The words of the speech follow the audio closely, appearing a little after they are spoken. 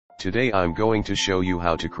Today I'm going to show you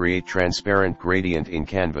how to create transparent gradient in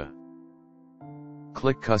Canva.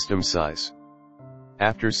 Click Custom Size.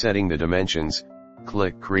 After setting the dimensions,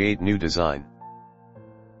 click Create New Design.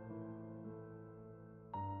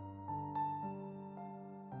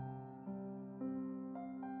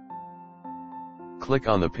 Click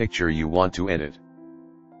on the picture you want to edit.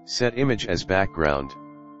 Set image as background.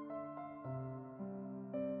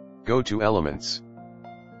 Go to Elements.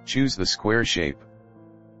 Choose the square shape.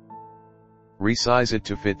 Resize it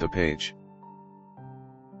to fit the page.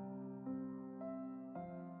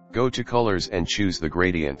 Go to Colors and choose the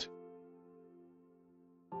gradient.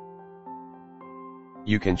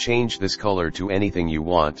 You can change this color to anything you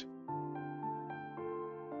want.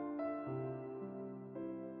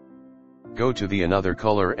 Go to the another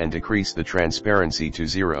color and decrease the transparency to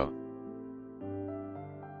 0.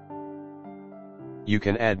 You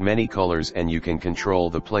can add many colors and you can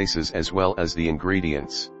control the places as well as the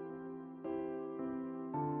ingredients.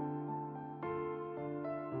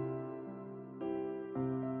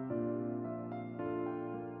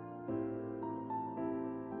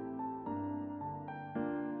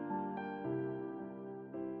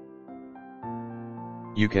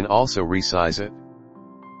 You can also resize it.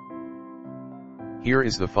 Here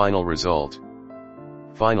is the final result.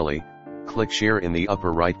 Finally, click Share in the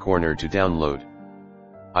upper right corner to download.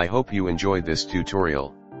 I hope you enjoyed this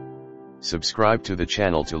tutorial. Subscribe to the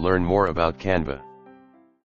channel to learn more about Canva.